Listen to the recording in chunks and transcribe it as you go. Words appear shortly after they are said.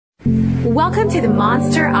Welcome to the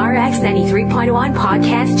Monster RX 93.1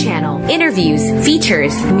 podcast channel. Interviews,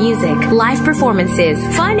 features, music, live performances,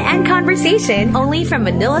 fun and conversation only from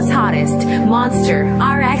Manila's hottest, Monster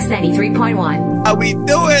RX 93.1. How we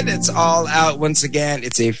doing? It's all out once again.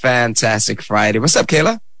 It's a fantastic Friday. What's up,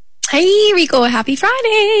 Kayla? Hey, Rico. Happy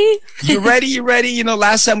Friday. You ready? You ready? You know,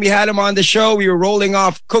 last time we had him on the show, we were rolling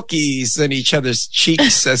off cookies in each other's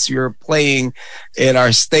cheeks as we were playing in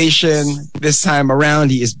our station. This time around,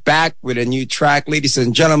 he is back with a new track. Ladies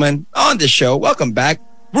and gentlemen, on the show, welcome back,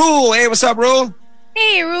 Rule. Hey, what's up, Rule?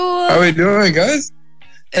 Hey, Rule. How we doing, guys?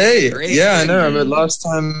 Hey, great. Yeah, I know. But last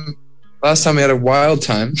time we had a wild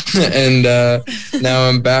time, and now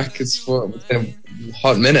I'm back. It's been a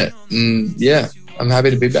hot minute, and yeah, I'm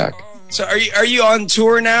happy to be back. So are you on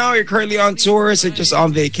tour now? You're currently on tour, or is it just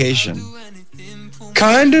on vacation?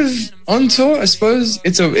 Kind of on tour, I suppose.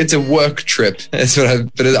 It's a work trip. That's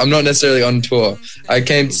what but I'm not necessarily on tour. I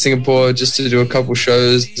came to Singapore just to do a couple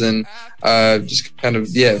shows and just kind of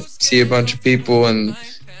see a bunch of people and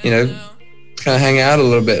kind of hang out a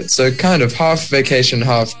little bit. So kind of half vacation,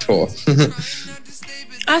 half tour.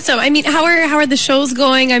 Awesome. I mean, how are the shows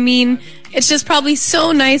going? I mean, it's just probably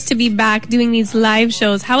so nice to be back doing these live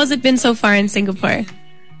shows. How has it been so far in Singapore?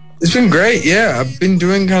 It's been great, yeah. I've been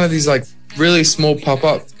doing kind of these like really small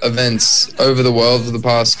pop-up events over the world for the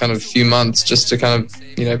past kind of few months just to kind of,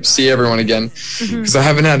 see everyone again. Because I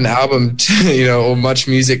haven't had an album, or much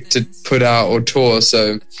music to put out or tour.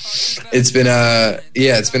 So it's been a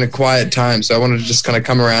quiet time. So I wanted to just kind of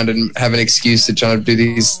come around and have an excuse to try to do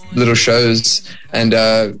these little shows and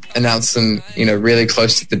announce them, really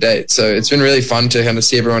close to the date. So it's been really fun to kind of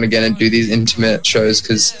see everyone again and do these intimate shows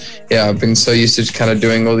because, I've been so used to kind of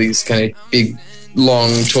doing all these kind of big,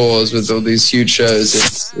 long tours with all these huge shows.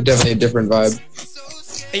 It's definitely a different vibe.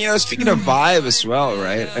 And, speaking of vibe as well,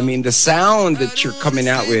 right? I mean, the sound that you're coming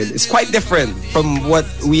out with is quite different from what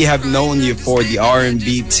we have known you for, the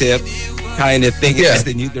R&B tip kind of thing. Yeah. Is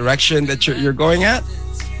the new direction that you're going at?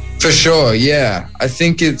 For sure, yeah. I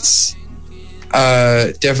think it's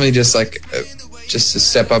definitely just like just a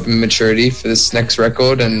step up in maturity for this next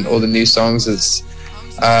record and all the new songs. It's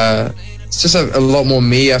just a lot more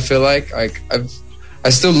me, I feel like. I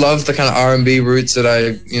still love the kind of R&B roots that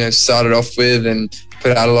I, started off with and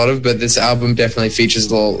put out a lot of, but this album definitely features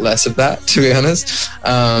a little less of that, to be honest.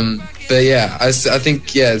 But yeah, I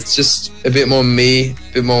think, it's just a bit more me,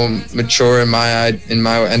 a bit more mature in my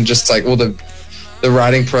and just like all the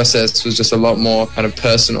writing process was just a lot more kind of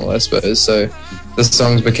personal, I suppose. So the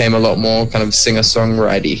songs became a lot more kind of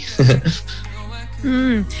singer-songwriter-y.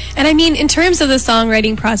 And I mean, in terms of the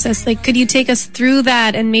songwriting process, like, could you take us through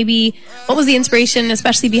that and maybe what was the inspiration,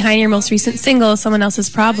 especially behind your most recent single, Someone Else's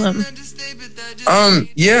Problem?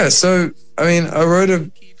 So, I mean, I wrote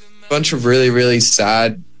a bunch of really, really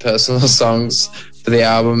sad personal songs for the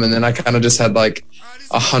album, and then I kind of just had like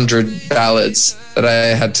 100 ballads that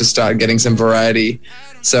I had to start getting some variety.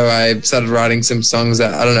 So I started writing some songs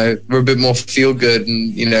that, I don't know, were a bit more feel good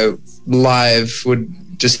and, live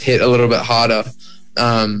would just hit a little bit harder.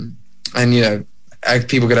 And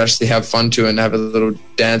people could actually have fun to and have a little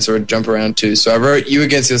dance or a jump around to. So I wrote You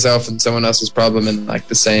Against Yourself and Someone Else's Problem in like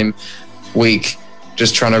the same week,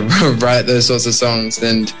 just trying to write those sorts of songs.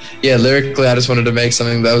 And lyrically I just wanted to make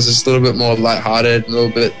something that was just a little bit more lighthearted, a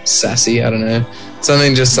little bit sassy, I don't know,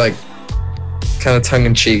 something just like kind of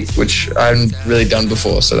tongue-in-cheek, which I hadn't really done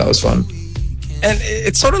before, so that was fun. And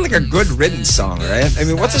it's sort of like a good written song, right? I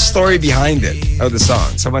mean, what's the story behind it, of the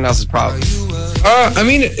song, Someone Else's Problem? I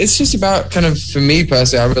mean, it's just about kind of, for me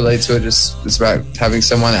personally, I relate to it, it's about having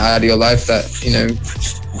someone out of your life that,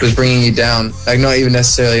 was bringing you down. Like, not even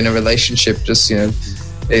necessarily in a relationship, just,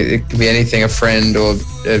 it could be anything, a friend or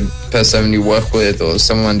a person you work with or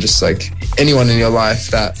someone, just like anyone in your life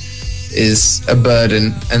that is a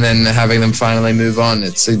burden, and then having them finally move on.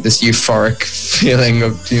 It's this euphoric feeling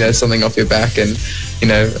of, something off your back. And,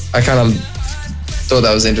 I kind of thought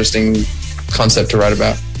that was an interesting concept to write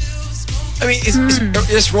about. I mean,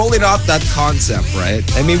 it's rolling out that concept, right?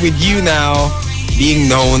 I mean, with you now being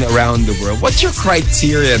known around the world, what's your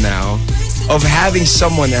criteria now of having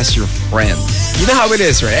someone as your friend? You know how it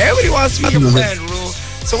is, right? Everybody wants to be a friend, Rule.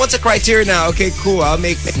 So what's the criteria now? Okay, cool, I'll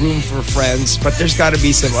make room for friends, but there's got to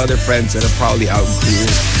be some other friends that are probably out cool.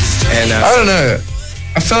 And I don't know.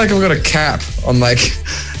 I feel like I've got a cap on like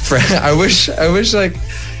friend. I wish like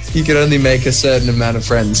you could only make a certain amount of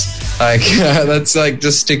friends. Like that's like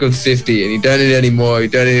just stick with 50, and you don't need any more, you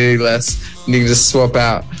don't need any less, and you can just swap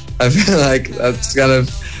out. I feel like that's kind of,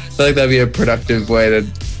 I feel like that'd be a productive way to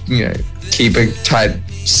keep a tight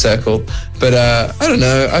circle. But I don't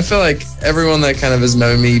know, I feel like everyone that kind of has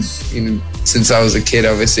known me since I was a kid,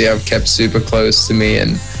 obviously, I've kept super close to me.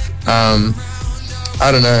 And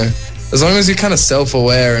I don't know. As long as you're kind of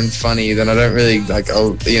self-aware and funny, then I don't really like,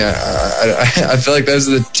 I feel like those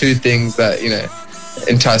are the two things that,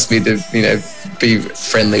 entice me to, be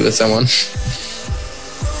friendly with someone.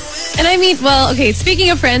 And I mean, well, okay, speaking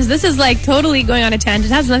of friends, this is like totally going on a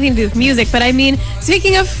tangent. It has nothing to do with music, but I mean,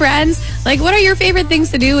 speaking of friends, like what are your favorite things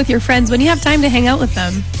to do with your friends when you have time to hang out with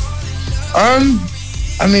them?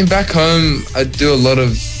 I mean, back home, I do a lot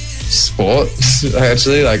of sport,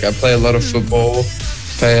 actually. Like, I play a lot of football,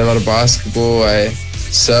 play a lot of basketball, I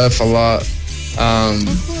surf a lot.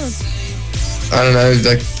 I don't know,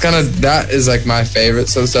 like, kind of that is like my favorite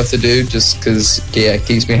sort of stuff to do, just because, it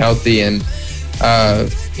keeps me healthy. And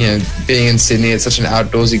being in Sydney, it's such an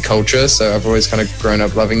outdoorsy culture, so I've always kind of grown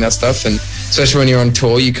up loving that stuff. And especially when you're on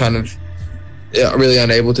tour, you kind of really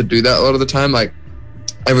unable to do that a lot of the time. Like,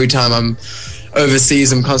 every time I'm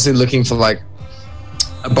overseas, I'm constantly looking for like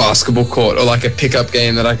a basketball court or like a pickup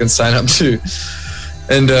game that I can sign up to.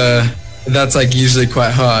 And that's like usually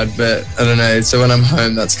quite hard, but I don't know. So when I'm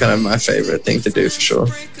home, that's kind of my favorite thing to do for sure.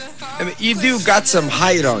 I mean, you do got some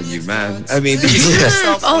height on you, man. I mean, do you see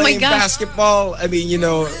yourself playing basketball? I mean,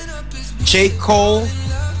 J. Cole,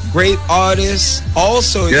 great artist,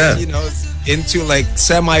 also, into like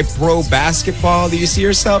semi-pro basketball. Do you see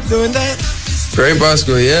yourself doing that? Great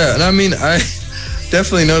basketball, yeah. And I mean, I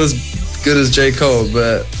definitely not as good as J. Cole,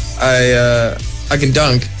 but I can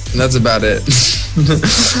dunk, and that's about it.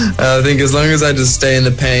 I think as long as I just stay in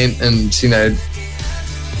the paint and,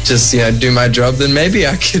 just do my job, then maybe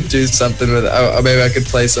I could do something with it. Maybe I could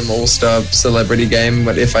play some all-star celebrity game,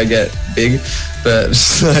 but if I get big, but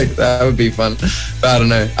like that would be fun. But I don't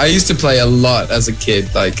know. I used to play a lot as a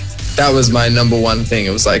kid. Like, that was my number one thing. It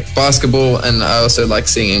was like basketball, and I also like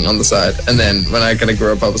singing on the side. And then when I kind of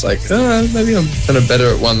grew up, I was like, maybe I'm kind of better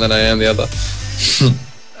at one than I am the other.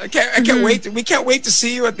 I can't wait. We can't wait to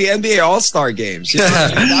see you at the NBA All-Star games.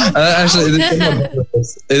 Actually,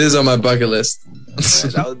 it is on my bucket list.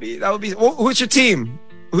 That would be. Who's your team?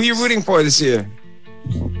 Who are you rooting for this year?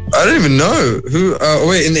 I don't even know who.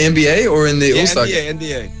 Wait, in the NBA or in the All-Star?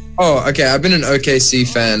 NBA. Oh, okay. I've been an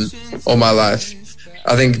OKC fan all my life.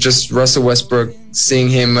 I think just Russell Westbrook, seeing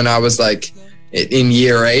him when I was like in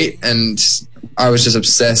year 8, and I was just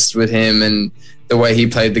obsessed with him and the way he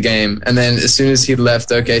played the game. And then as soon as he left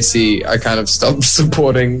OKC, I kind of stopped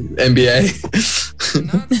supporting NBA. So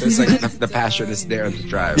it's like the passion is there on the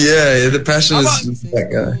drive. Yeah, the passion is that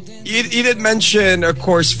guy. You did mention, of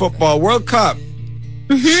course, football World Cup.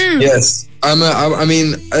 Mm-hmm. Yes. I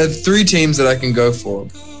have 3 teams that I can go for.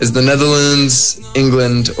 Is the Netherlands,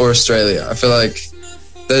 England, or Australia. I feel like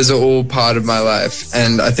those are all part of my life,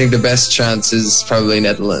 and I think the best chance is probably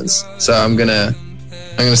Netherlands. So I'm gonna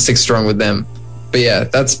stick strong with them. But yeah,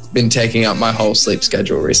 that's been taking up my whole sleep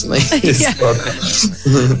schedule recently.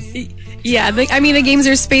 Yeah, the games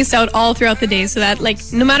are spaced out all throughout the day, so that like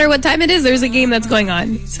no matter what time it is, there's a game that's going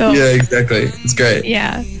on. So yeah, exactly. It's great.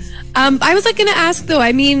 Yeah. I was going to ask though.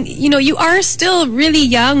 I mean, you are still really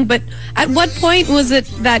young, but at what point was it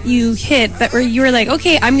that you hit that where you were like,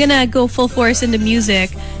 okay, I'm gonna go full force into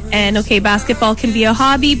music, and okay, basketball can be a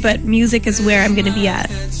hobby, but music is where I'm gonna be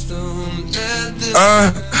at?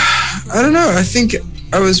 I don't know. I think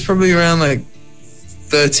I was probably around like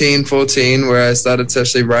 13, 14 where I started to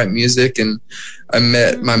actually write music, and I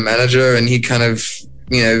met my manager, and he kind of,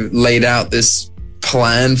 laid out this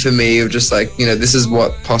plan for me of just like, this is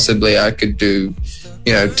what possibly I could do,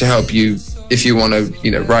 to help you if you want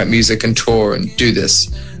to, write music and tour and do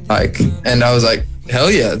this. And I was like,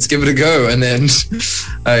 hell yeah, let's give it a go. And then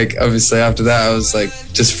like, obviously after that, I was like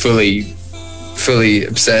just fully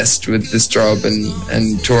obsessed with this job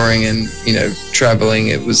and touring and traveling.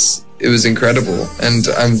 It was incredible, and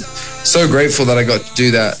I'm so grateful that I got to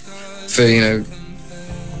do that for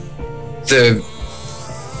the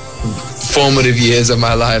formative years of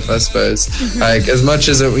my life, I suppose. Like, as much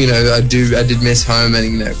as I did miss home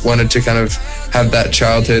and wanted to kind of have that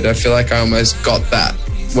childhood, I feel like I almost got that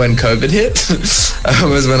when COVID hit.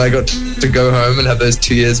 Was when I got to go home and have those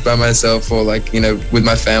 2 years by myself, or like, with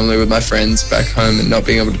my family, with my friends back home, and not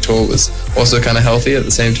being able to tour was also kind of healthy at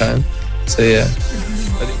the same time. So yeah.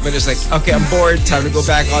 But it's like, okay, I'm bored, time to go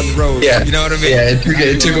back on the road. Yeah. You know what I mean? Yeah,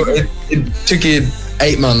 it took you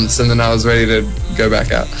 8 months, and then I was ready to go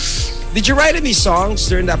back out. Did you write any songs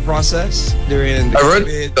during that process? I wrote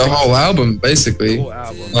the whole album, basically. The whole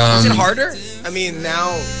album. Is it harder? I mean,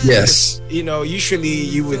 now... Yes. Usually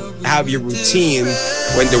you would have your routine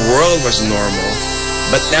when the world was normal.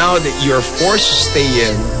 But now that you're forced to stay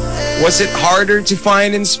in Was it harder to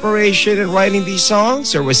find inspiration in writing these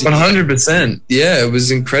songs, or was it 100%? Yeah, it was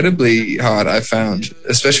incredibly hard, I found.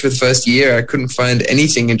 Especially for the first year, I couldn't find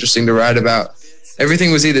anything interesting to write about.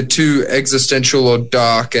 Everything was either too existential or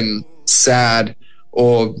dark and sad,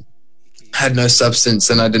 or had no substance,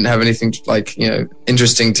 and I didn't have anything like,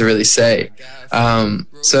 interesting to really say.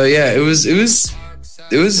 So yeah, it was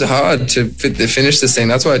hard to finish this thing.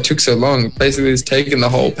 That's why it took so long. Basically, it's taken the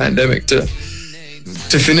whole pandemic to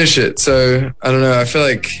finish it. So I don't know. I feel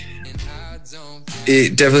like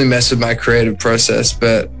it definitely messed with my creative process,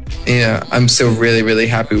 but I'm still really, really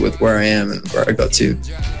happy with where I am and where I got to.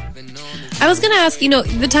 I was going to ask,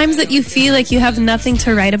 the times that you feel like you have nothing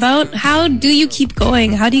to write about, how do you keep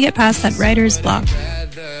going? How do you get past that writer's block?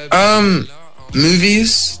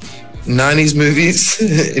 Movies, 90s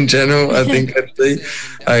movies in general, I think actually,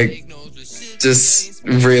 just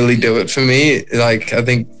really do it for me. Like, I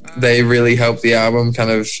think they really help the album kind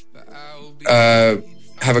of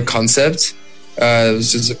have a concept. It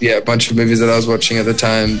was just a bunch of movies that I was watching at the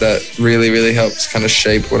time that really, really helped kind of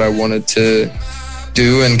shape what I wanted to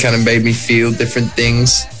do and kind of made me feel different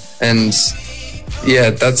things. And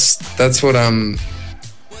that's what I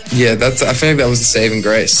think that was the saving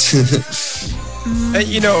grace.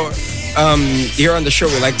 Here on the show,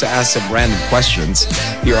 we like to ask some random questions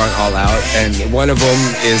here on All Out, and one of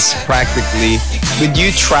them is practically, with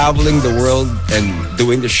you traveling the world and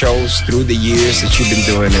doing the shows through the years that you've been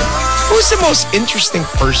doing it, who's the most interesting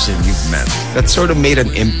person you've met that sort of made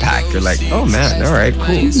an impact? You're like, oh man, all right,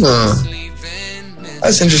 cool.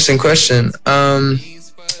 That's an interesting question. I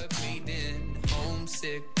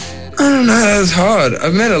don't know, that was hard.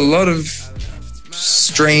 I've met a lot of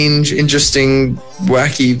strange, interesting,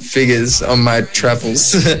 wacky figures on my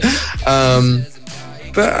travels.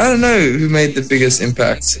 But I don't know who made the biggest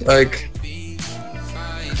impact. Like,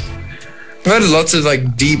 I've had lots of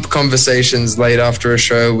deep conversations late after a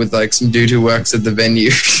show with some dude who works at the venue.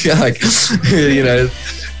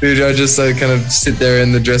 Dude, I just kind of sit there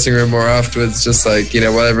in the dressing room or afterwards, just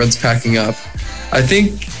while everyone's packing up. I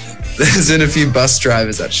think there's been a few bus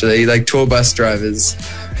drivers actually, tour bus drivers.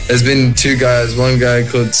 There's been two guys, one guy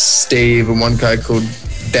called Steve and one guy called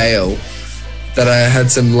Dale, that I had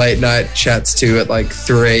some late night chats to at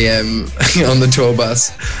 3 a.m. on the tour bus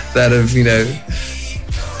that have,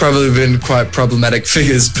 probably been quite problematic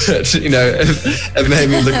figures, but, have made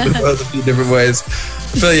me look at the world a few different ways.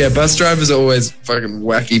 But yeah, bus drivers are always fucking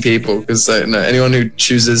wacky people, because anyone who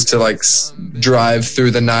chooses to drive through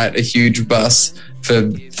the night a huge bus for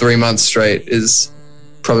 3 months straight is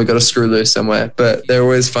probably got a screw loose somewhere, but they're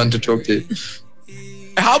always fun to talk to.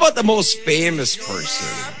 How about the most famous person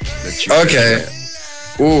that you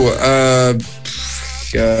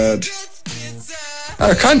God.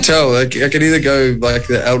 I can't tell. I could either go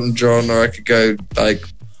the Elton John or I could go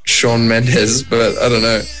Shawn Mendes, but I don't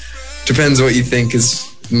know. Depends what you think is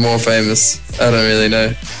more famous. I don't really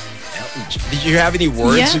know. Did you have any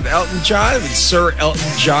words with Elton John? With Sir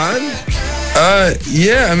Elton John?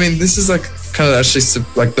 Yeah, I mean, this is kind of actually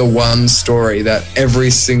the one story that every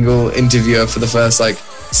single interviewer for the first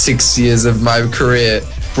 6 years of my career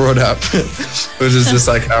brought up, which is just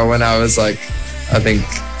how when I was I think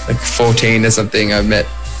 14 or something, I met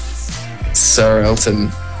Sir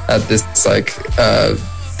Elton at this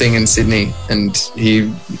thing in Sydney, and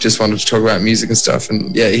he just wanted to talk about music and stuff,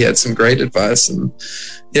 and he had some great advice, and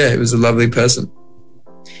he was a lovely person.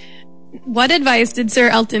 What advice did Sir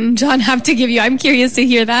Elton John have to give you? I'm curious to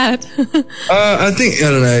hear that. I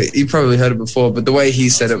don't know, you probably heard it before, but the way he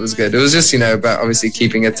said it was good. It was just, about obviously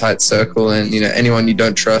keeping a tight circle, and, anyone you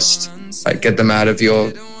don't trust, get them out of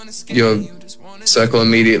your circle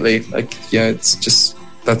immediately. It's just,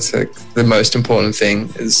 that's the most important thing,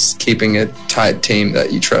 is keeping a tight team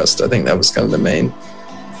that you trust. I think that was kind of the main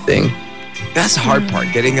thing. That's the hard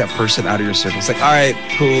part, getting that person out of your circle. It's all right,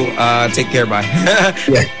 cool, take care, bye.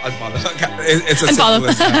 Unfollow. It's as simple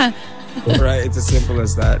as that. Right, it's as simple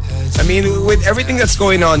as that. I mean, with everything that's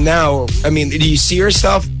going on now, I mean, do you see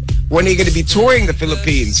yourself, when are you going to be touring the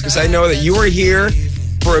Philippines? Because I know that you were here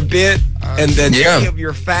for a bit, and then many of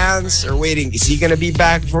your fans are waiting. Is he going to be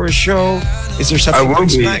back for a show? Is there something to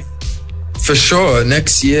expect? For sure.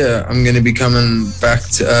 Next year, I'm going to be coming back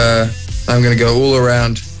to, I'm going to go all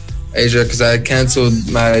around Asia, because I cancelled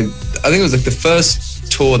I think it was the first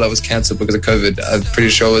tour that was cancelled because of COVID. I'm pretty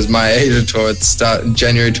sure it was my Asia tour at the start in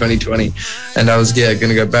January 2020. And I was, going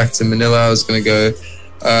to go back to Manila. I was going to go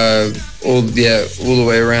all the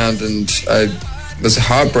way around, and I was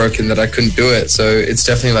heartbroken that I couldn't do it. So it's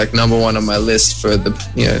definitely number one on my list for the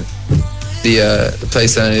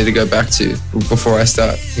place that I need to go back to before I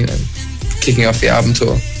start, kicking off the album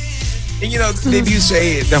tour. And, you know, they do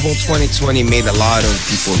say the whole 2020 made a lot of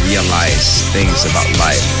people realize things about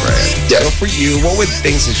life, right? Yeah. So for you, what were the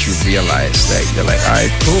things that you realized that you're like, all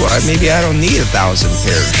right, cool, maybe I don't need 1,000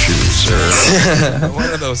 pair of shoes or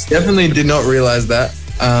one of those things. Definitely did not realize that.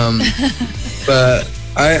 But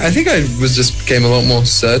I think I became a lot more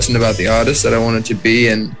certain about the artist that I wanted to be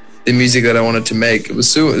and the music that I wanted to make. It was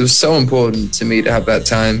so important to me to have that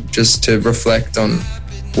time just to reflect on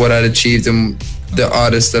what I'd achieved and the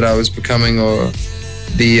artist that I was becoming, or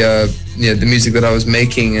the music that I was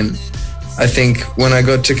making. And I think when I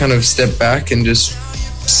got to kind of step back and just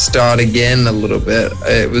start again a little bit,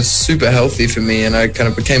 it was super healthy for me, and I kind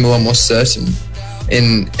of became a lot more certain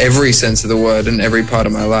in every sense of the word in every part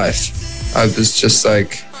of my life. I was just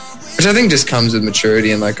like, which I think just comes with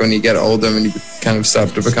maturity, and like when you get older and you kind of start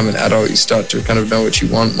to become an adult, you start to kind of know what you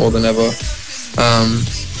want more than ever.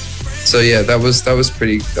 So yeah, that was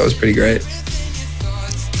pretty great.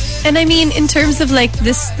 And I mean, in terms of like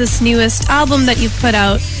this newest album that you've put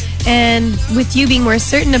out, and with you being more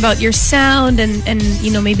certain about your sound and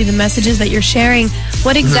you know, maybe the messages that you're sharing,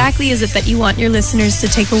 what exactly is it that you want your listeners to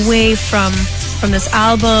take away from this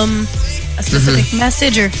album? A specific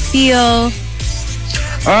message or feel?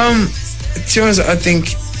 To be honest, I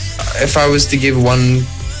think if I was to give one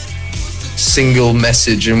single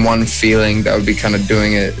message and one feeling, that would be kind of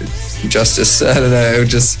doing it justice. I don't know, it would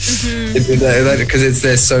just because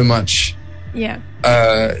there's so much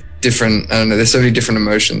different, I don't know, there's so many different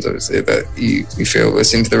emotions obviously that you feel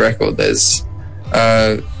listening to the record. There's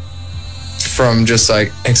from just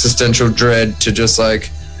like existential dread to just like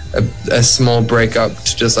a small breakup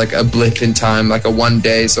to just like a blip in time, like a one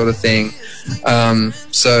day sort of thing.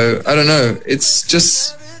 So I don't know, it's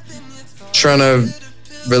just trying to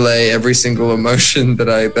relay every single emotion that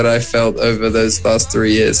I felt over those last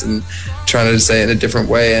 3 years and trying to say it in a different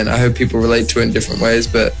way, and I hope people relate to it in different ways.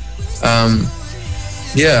 But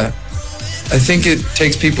yeah, I think it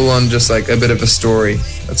takes people on just like a bit of a story.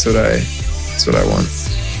 That's what I want.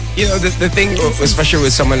 You know, the thing, especially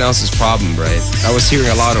with someone else's problem, right? I was hearing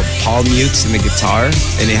a lot of palm mutes in the guitar,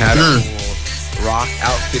 and it had a whole rock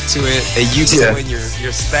outfit to it. And you go in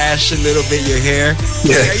your stash a little bit, your hair.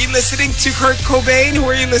 Yeah. Like, are you listening to Kurt Cobain? Who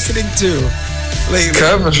are you listening to?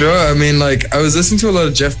 Kurt, for sure. I mean, like, I was listening to a lot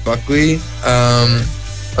of Jeff Buckley. I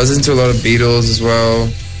was listening to a lot of Beatles as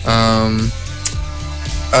well.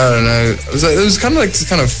 I don't know. It was kind of like this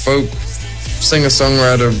kind of folk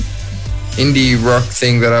singer-songwriter indie rock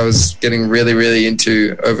thing that I was getting really, really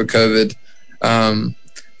into over COVID.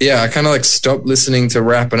 Yeah, I kind of like stopped listening to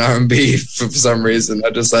rap and R&B for some reason.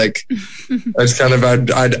 I'd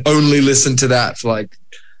only listen to that for like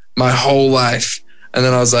my whole life. And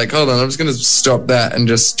then I was like, hold on, I'm just going to stop that and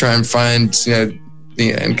just try and find,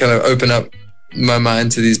 and kind of open up my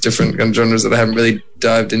mind to these different kind of genres that I haven't really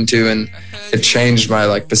dived into. And it changed my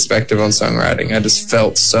like perspective on songwriting. I just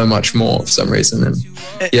felt so much more for some reason. And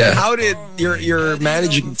yeah. How did your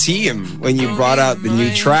managing team, when you brought out the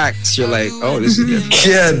new tracks, you're like, oh, this is different?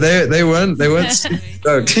 Yeah, they weren't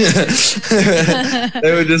stoked.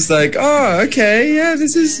 They were just like, oh, okay, yeah,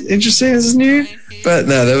 this is interesting, this is new. But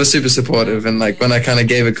no, they were super supportive. And like when I kind of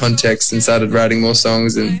gave it context and started writing more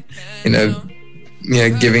songs and,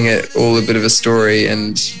 giving it all a bit of a story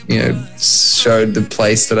and, showed the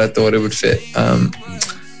place that I thought it would fit.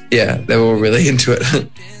 Yeah, they were all really into it.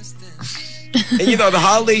 And the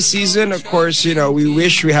holiday season, of course, we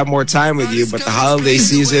wish we had more time with you, but the holiday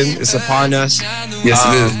season is upon us. Yes,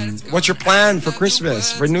 it is. What's your plan for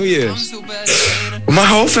Christmas, for New Year's? Well, my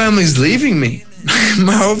whole family's leaving me.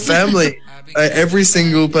 My whole family. Every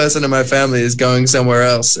single person in my family is going somewhere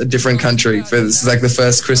else, a different country. This is like the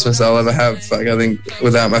first Christmas I'll ever have, I think,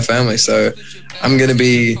 without my family. So I'm going to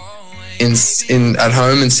be at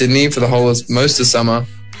home in Sydney for the most of summer.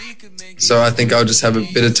 So I think I'll just have a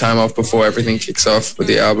bit of time off before everything kicks off with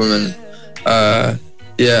the album. And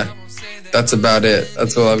yeah, that's about it.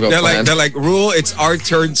 That's all I've got planned. They're like, Rule, it's our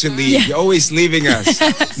turn to leave. Yeah. You're always leaving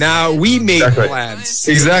us. Now we make plans.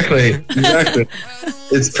 Exactly.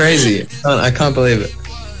 It's crazy. I can't believe it.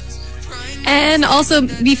 And also,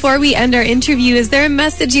 before we end our interview, is there a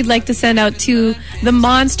message you'd like to send out to the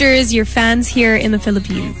Monsters, your fans here in the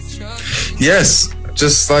Philippines? Yes.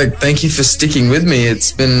 Just like, thank you for sticking with me.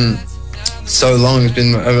 It's been so long. It's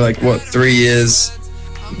been over 3 years.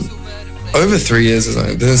 Over 3 years or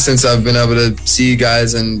something, since I've been able to see you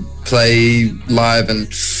guys and play live, and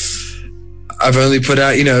I've only put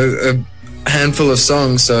out, a handful of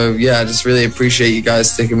songs. So yeah, I just really appreciate you guys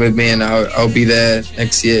sticking with me, and I'll be there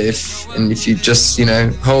next year if you just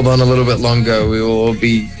hold on a little bit longer, we will all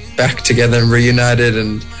be back together and reunited.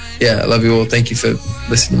 And yeah, I love you all. Thank you for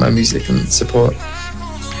listening to my music and support.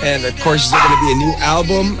 And of course, is there going to be a new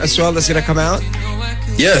album as well that's going to come out?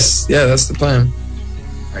 Yes, yeah, that's the plan.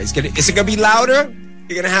 All right, is it going to be louder?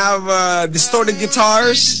 You're going to have distorted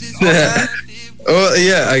guitars? Oh,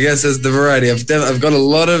 yeah, I guess there's the variety. I've got a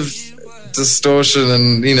lot of distortion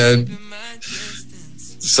and, you know,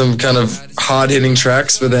 some kind of hard-hitting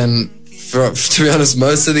tracks, but then, to be honest,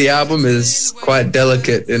 most of the album is quite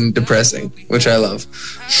delicate and depressing, which I love.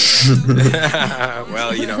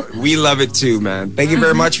 Well, you know, we love it too, man. Thank you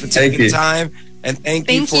very much for taking the time. And thank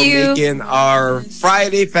you for making our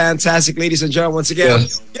Friday fantastic, ladies and gentlemen. Once again,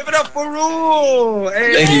 give it up for Rule.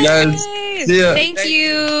 Hey. Thank you, guys. See ya. Thank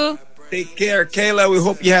you. Take care, Kayla. We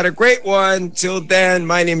hope you had a great one. Till then,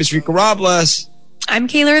 my name is Rico Robles. I'm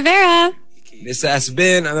Kayla Rivera. This has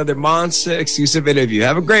been another Monster exclusive interview.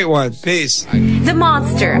 Have a great one. Peace. The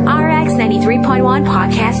Monster RX 93.1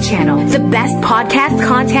 podcast channel. The best podcast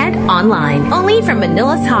content online. Only from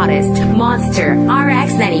Manila's hottest, Monster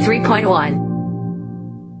RX 93.1.